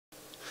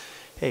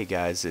Hey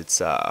guys, it's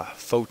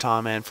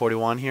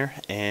PhotonMan41 here,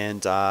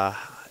 and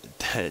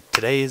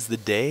today is the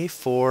day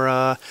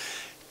for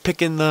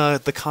picking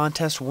the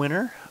contest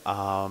winner.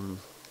 I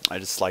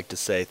just like to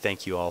say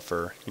thank you all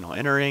for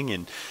entering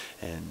and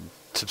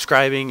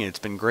subscribing. It's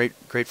been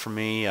great for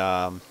me.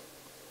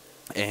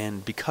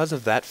 And because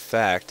of that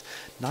fact,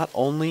 not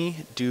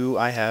only do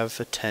I have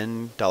a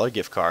 $10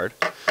 gift card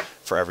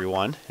for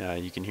everyone,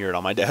 you can hear it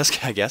on my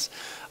desk, I guess,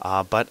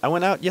 but I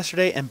went out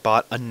yesterday and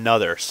bought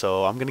another,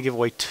 so I'm going to give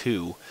away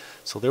two.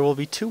 So there will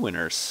be two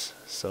winners.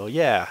 So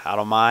yeah, out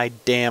of my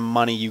damn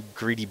money, you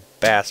greedy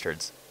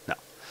bastards. No,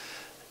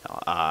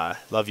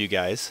 love you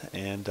guys,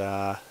 and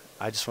I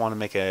just want to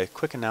make a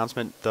quick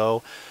announcement,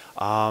 though.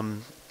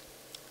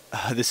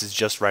 This is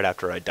just right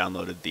after I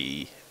downloaded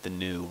the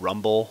new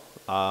Rumble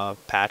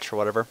patch or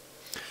whatever.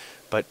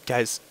 But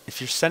guys,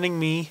 if you're sending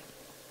me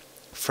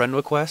friend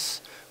requests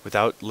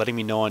without letting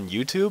me know on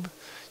YouTube,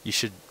 you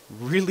should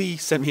really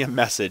send me a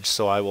message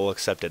so I will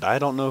accept it. I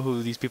don't know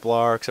who these people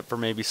are except for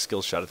maybe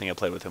Skillshot. I think I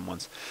played with him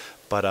once,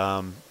 but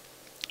I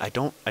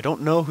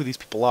don't know who these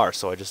people are,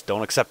 so I just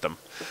don't accept them.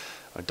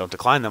 I don't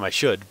decline them. I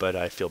should, but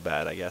I feel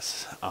bad, I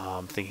guess,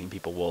 thinking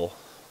people will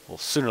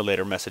sooner or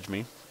later message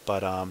me.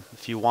 But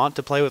if you want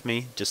to play with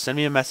me, just send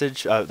me a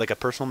message, like a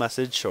personal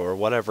message or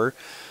whatever,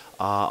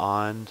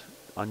 on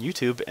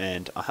YouTube,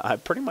 and I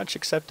pretty much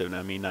accept it.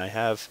 I mean, I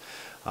have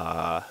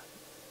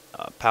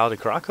Paladin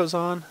Karako's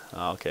on.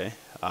 Okay.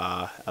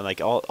 I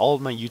like all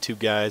of my YouTube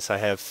guys. I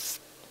have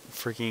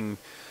freaking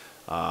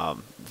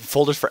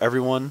folders for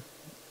everyone.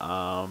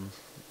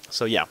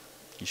 So yeah,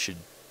 you should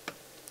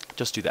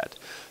just do that.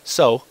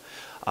 So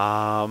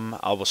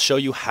I will show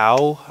you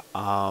how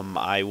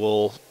I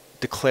will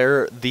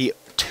declare the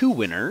two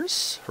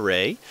winners.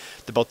 Hooray!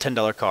 They're both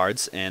 $10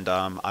 cards, and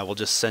I will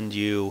just send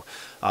you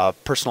a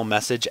personal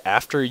message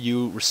after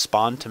you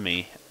respond to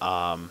me.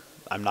 I'm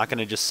not going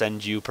to just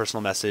send you a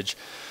personal message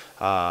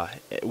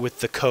with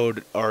the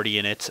code already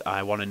in it.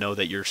 I want to know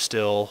that you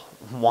still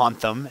want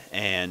them,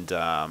 and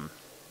then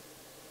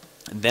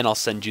I'll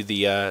send you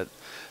the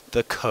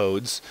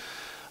codes.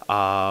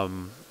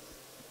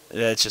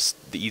 That's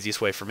just the easiest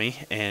way for me,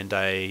 and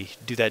I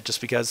do that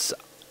just because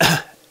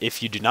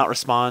if you do not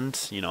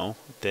respond,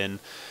 then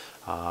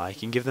I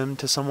can give them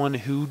to someone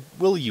who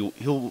will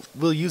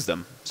use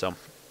them. So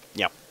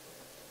yeah.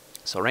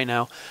 So right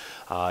now,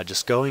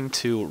 just going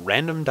to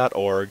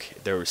random.org,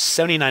 there were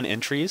 79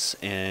 entries,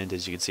 and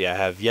as you can see, I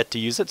have yet to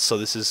use it, so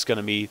this is going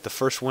to be the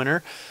first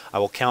winner. I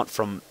will count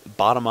from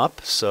bottom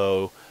up,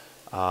 so,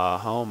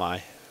 oh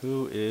my,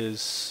 who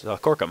is,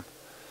 Corkum.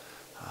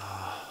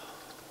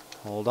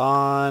 Hold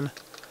on.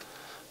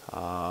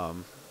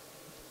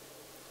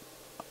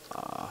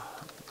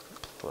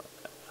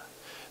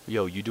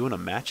 Yo, you doing a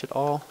match at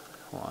all?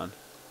 Hold on.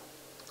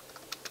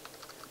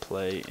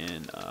 Play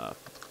in a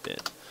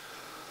bit.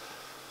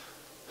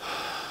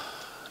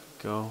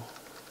 Go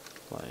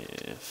play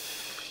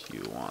if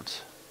you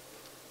want.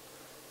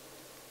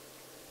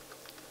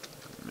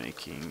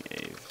 Making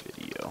a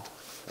video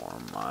for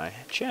my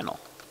channel.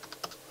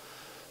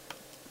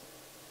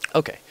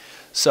 Okay,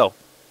 so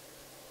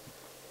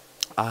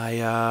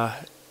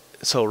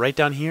so right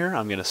down here,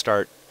 I'm gonna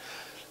start.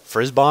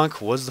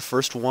 Frizzbonk was the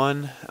first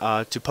one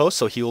to post,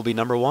 so he will be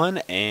number one.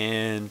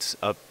 And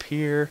up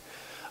here,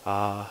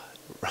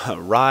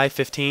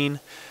 Rye15.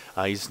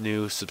 He's a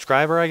new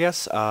subscriber, I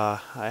guess.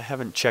 I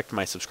haven't checked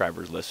my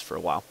subscribers list for a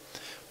while,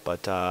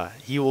 but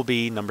he will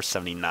be number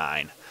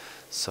 79.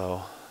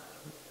 So,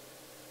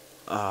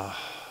 and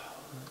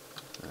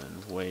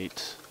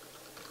wait.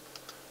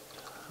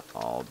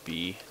 I'll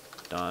be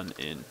done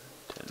in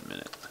 10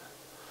 minutes.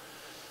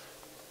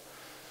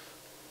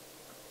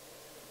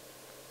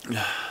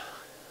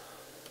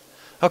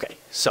 Okay,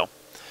 so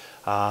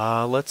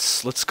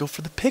let's go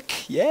for the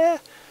pick. Yeah.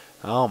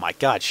 Oh my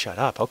God! Shut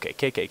up. Okay,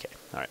 KKK.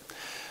 All right.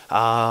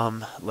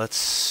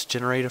 Let's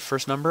generate a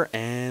first number,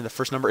 and the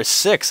first number is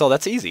 6. Oh,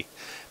 that's easy.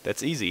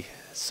 That's easy.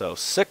 So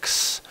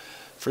 6.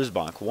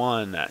 Frizzbonk.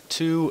 1,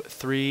 2,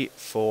 3,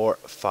 4,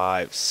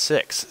 5,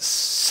 6.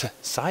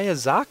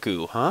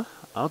 Sayazaku, huh?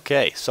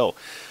 Okay, so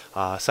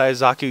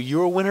Sayazaku,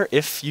 you're a winner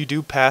if you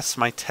do pass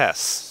my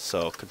tests.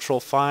 So Control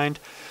Find.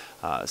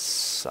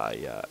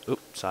 Sayazaku.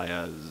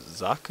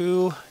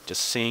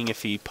 Just seeing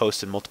if he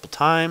posted multiple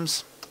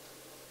times.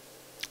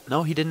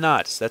 No, he did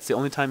not. That's the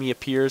only time he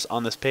appears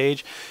on this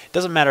page. It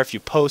doesn't matter if you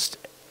post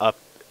up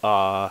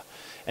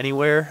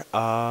anywhere,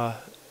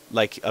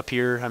 like up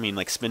here. I mean,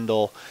 like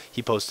Spindle,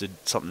 he posted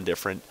something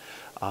different.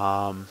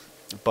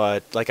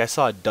 But like I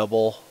saw a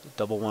double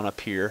one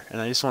up here,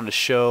 and I just wanted to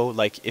show,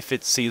 like, if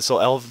it sees. So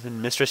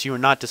Elven Mistress, you are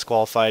not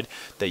disqualified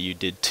that you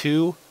did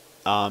 2,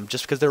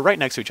 just because they're right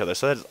next to each other.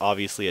 So that is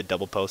obviously a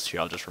double post. Here,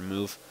 I'll just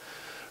remove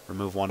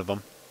one of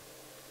them,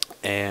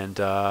 and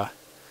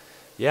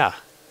yeah,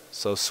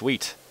 so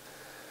sweet.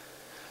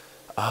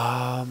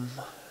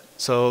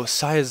 So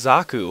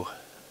Sayazaku,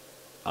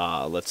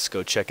 let's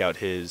go check out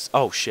his.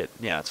 Oh shit,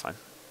 yeah, that's fine.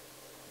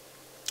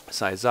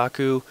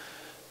 Sayazaku,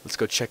 let's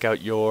go check out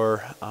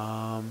your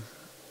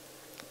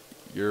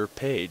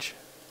page.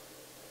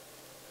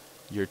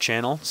 your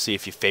channel, see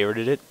if you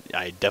favorited it.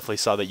 I definitely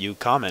saw that you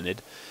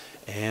commented,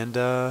 and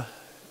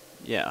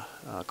yeah,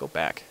 go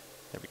back.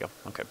 There we go.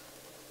 Okay.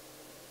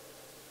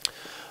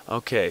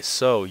 Okay,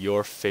 so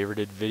your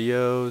favorited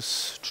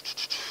videos.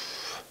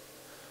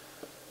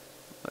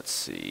 Let's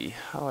see.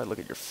 How do I look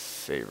at your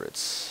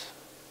favorites?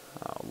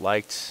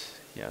 Liked,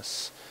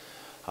 yes.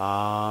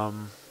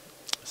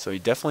 So he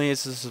definitely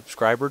is a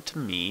subscriber to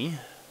me.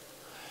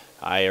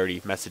 I already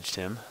messaged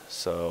him,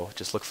 so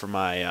just look for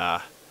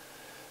my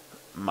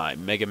my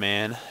Mega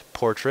Man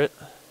portrait.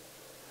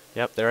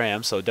 Yep, there I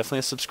am. So definitely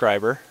a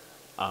subscriber.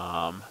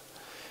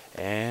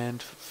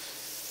 And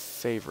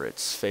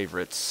favorites.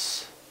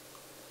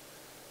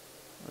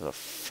 Where the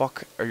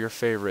fuck are your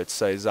favorites,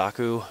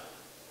 Saizaku?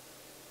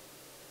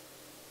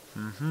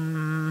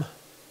 I'm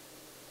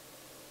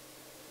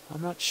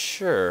not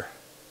sure.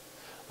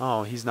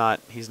 Oh, he's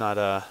not,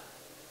 oh,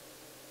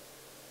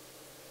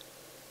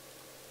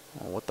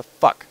 what the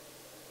fuck?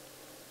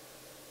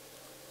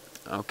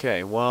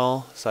 Okay,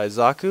 well,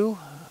 Saizaku,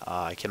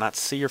 I cannot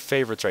see your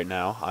favorites right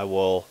now. I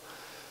will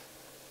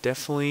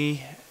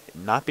definitely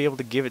not be able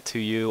to give it to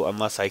you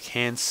unless I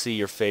can see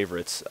your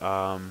favorites.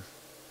 I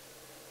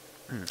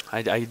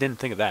didn't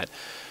think of that.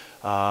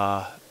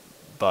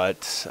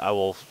 But I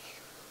will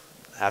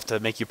have to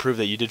make you prove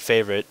that you did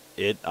favorite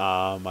it.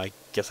 I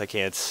guess I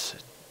can't.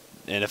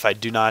 And if he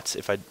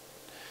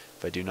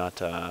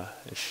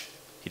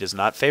does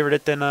not favorite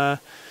it, then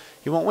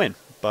he won't win.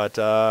 But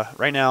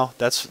right now,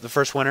 that's the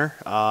first winner.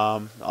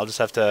 I'll just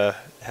have to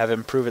have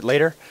him prove it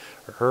later,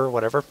 or her,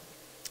 whatever.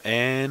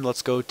 And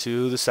let's go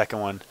to the second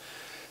one.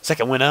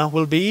 Second winner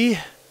will be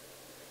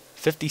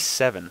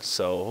 57.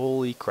 So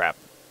holy crap,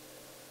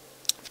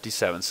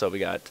 57. So we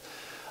got.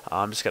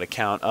 I'm just gonna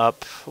count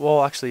up.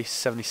 Well, actually,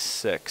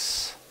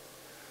 76.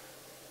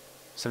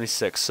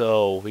 76.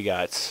 So we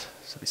got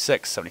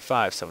 76,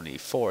 75,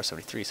 74,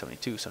 73,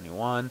 72,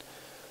 71,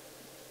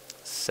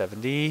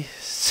 70,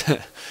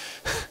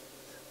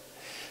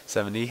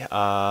 70,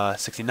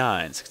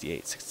 69,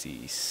 68,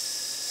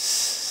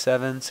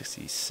 67,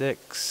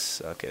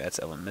 66. Okay, that's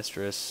Ellen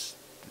Mistress.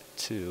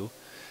 2.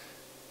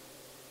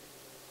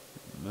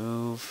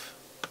 Move.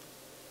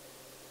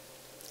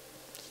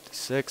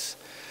 66,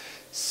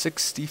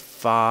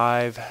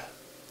 65,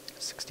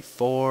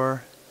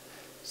 64,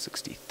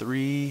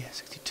 63,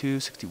 62,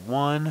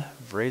 61,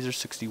 Razor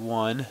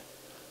 61.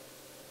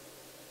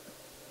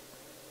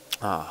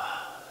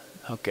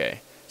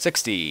 Okay,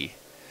 60.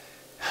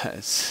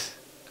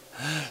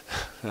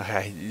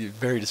 Okay,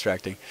 very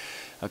distracting.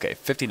 Okay,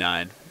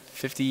 59,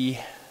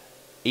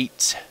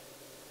 58,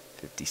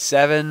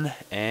 57,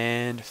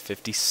 and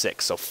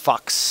 56. So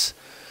Foxits.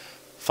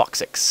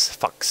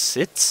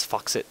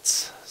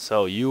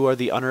 So you are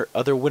the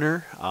other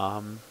winner.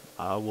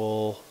 I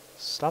will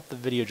stop the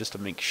video just to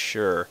make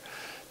sure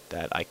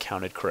that I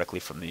counted correctly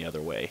from the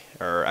other way.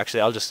 Or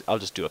actually, I'll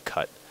just do a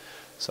cut.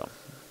 So,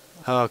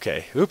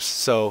 okay, oops.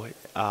 So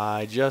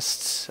I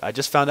just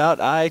found out.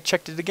 I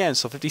checked it again.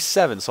 So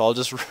 57. So I'll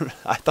just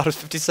I thought it was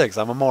 56.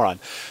 I'm a moron.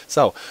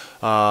 So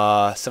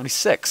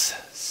 76,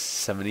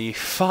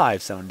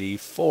 75,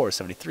 74,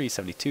 73,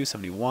 72,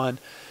 71,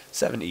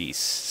 70,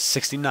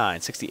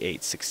 69,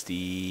 68,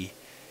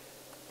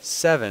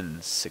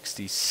 67,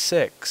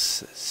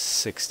 66,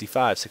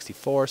 65,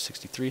 64,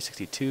 63,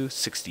 62,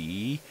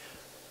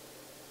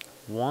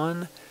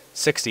 61,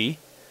 60.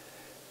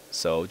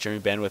 So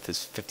Jeremy Bandwidth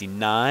is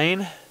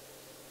 59,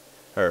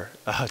 or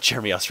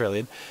Jeremy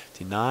Australian,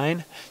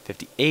 59,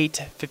 58,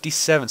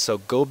 57. So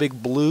Go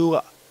Big Blue,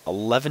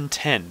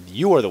 1110.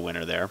 You are the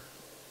winner there.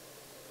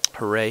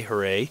 Hooray,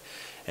 hooray.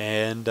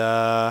 And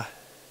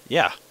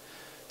yeah.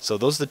 So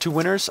those are the two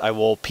winners. I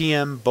will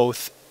PM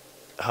both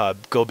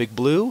Go Big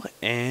Blue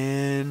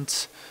and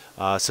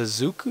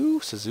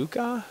Suzaku.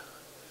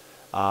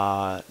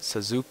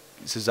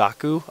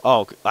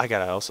 Oh, I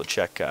gotta also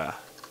check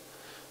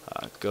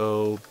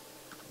Go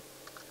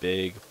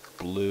Big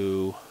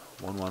Blue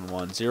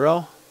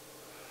 1110.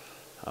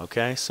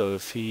 Okay, so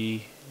if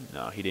he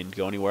didn't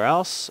go anywhere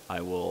else,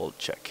 I will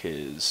check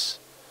his.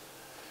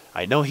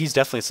 I know he's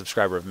definitely a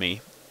subscriber of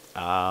me.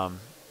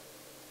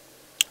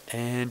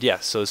 And yeah,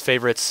 so his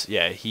favorites,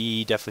 yeah,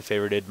 he definitely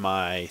favorited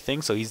my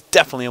thing, so he's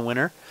definitely a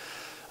winner.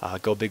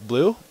 Go Big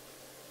Blue.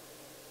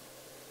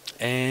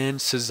 And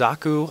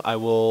Suzaku, I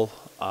will,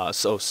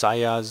 so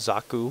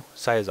Sayazaku,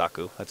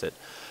 that's it.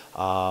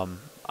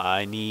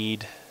 I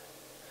need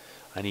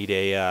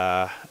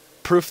a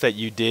proof that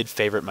you did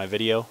favorite my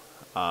video.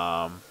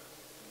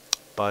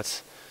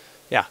 But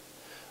yeah,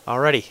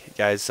 alrighty,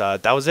 guys,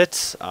 that was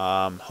it.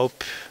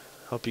 Hope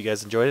you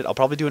guys enjoyed it. I'll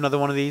probably do another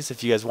one of these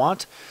if you guys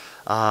want.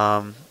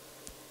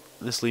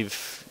 Just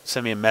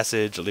send me a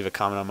message or leave a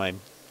comment on my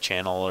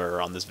channel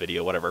or on this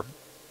video, whatever.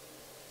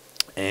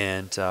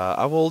 And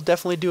I will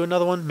definitely do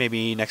another one,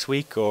 maybe next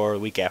week or the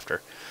week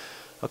after.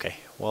 Okay,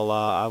 well,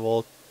 I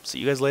will see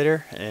you guys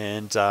later,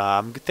 and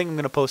I think I'm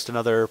gonna post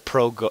another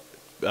Pro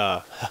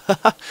not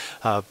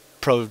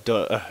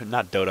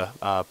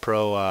Dota,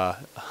 Pro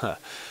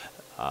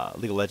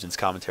League of Legends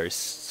commentary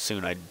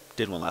soon. I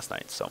did one last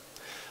night, so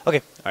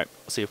okay, all right,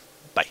 I'll see you.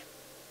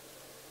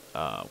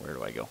 Where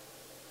do I go?